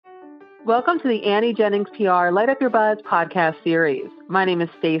Welcome to the Annie Jennings PR Light Up Your Buzz podcast series. My name is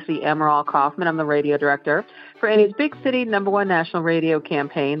Stacey Emerald Kaufman. I'm the radio director for Annie's Big City #1 national radio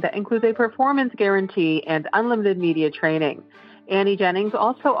campaign that includes a performance guarantee and unlimited media training. Annie Jennings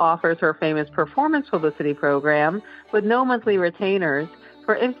also offers her famous performance publicity program with no monthly retainers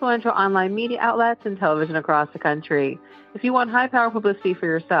for influential online media outlets and television across the country. If you want high-power publicity for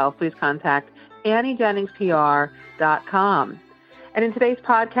yourself, please contact AnnieJenningsPR.com. And in today's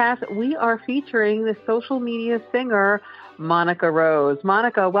podcast, we are featuring the social media singer, Monica Rose.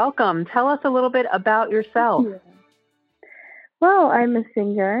 Monica, welcome. Tell us a little bit about yourself. Yeah. Well, I'm a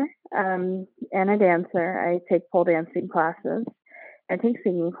singer and a dancer. I take pole dancing classes. I take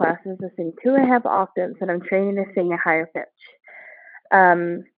singing classes. I sing 2.5 octaves, and I'm training to sing a higher pitch.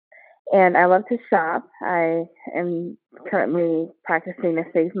 And I love to shop. I am currently practicing to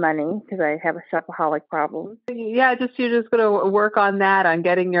save money because I have a shopaholic problem. Yeah, you're just going to work on that, on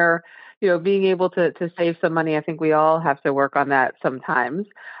getting your, being able to save some money. I think we all have to work on that sometimes.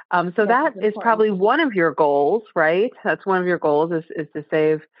 So that is probably one of your goals, right? That's one of your goals is to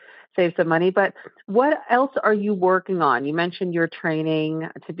save some money. But what else are you working on? You mentioned your training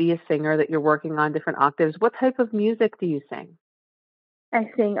to be a singer, that you're working on different octaves. What type of music do you sing? I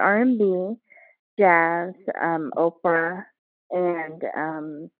sing R&B, jazz, opera, and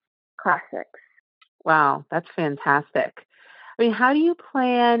classics. Wow, that's fantastic. I mean, how do you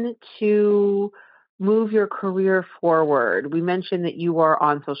plan to move your career forward? We mentioned that you are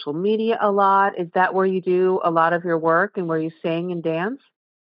on social media a lot. Is that where you do a lot of your work and where you sing and dance?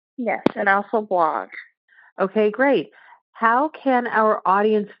 Yes, and I also blog. Okay, great. How can our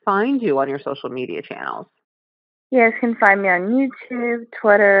audience find you on your social media channels? You guys can find me on YouTube,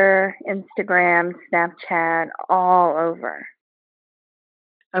 Twitter, Instagram, Snapchat, all over.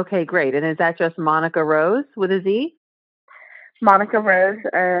 Okay, great. And is that just Monica Rose with a Z? Monica Rose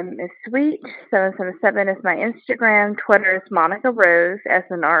is sweet. 777 is my Instagram. Twitter is Monica Rose,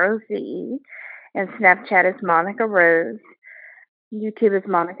 SNROZE. And Snapchat is Monica Rose. YouTube is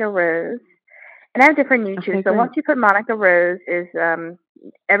Monica Rose. And I have different YouTubes. Okay, so once you put Monica Rose,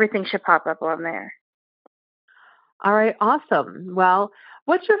 everything should pop up on there. All right, awesome. Well,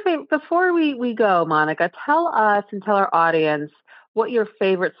 what's your favorite? Before we go, Monica, tell us and tell our audience what your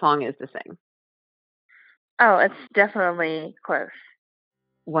favorite song is to sing. Oh, it's definitely Close.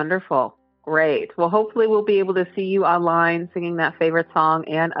 Wonderful. Great. Well, hopefully we'll be able to see you online singing that favorite song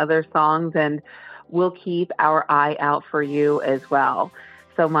and other songs, and we'll keep our eye out for you as well.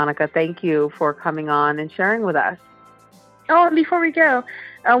 So, Monica, thank you for coming on and sharing with us. Oh, and before we go,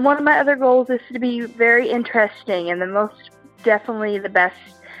 one of my other goals is to be very interesting and definitely the best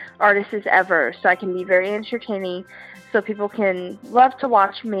artist ever. So I can be very entertaining, so people can love to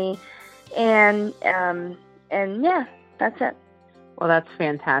watch me. And yeah, that's it. Well, that's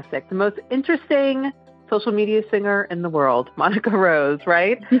fantastic. The most interesting social media singer in the world, Monica Rose,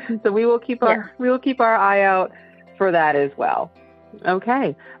 right? So we will keep our eye out for that as well.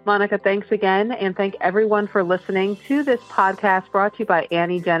 Okay. Monica, thanks again. And thank everyone for listening to this podcast brought to you by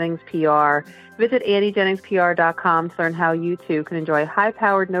Annie Jennings PR. Visit AnnieJenningsPR.com to learn how you too can enjoy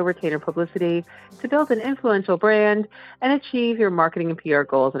high-powered, no-retainer publicity to build an influential brand and achieve your marketing and PR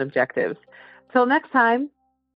goals and objectives. Till next time,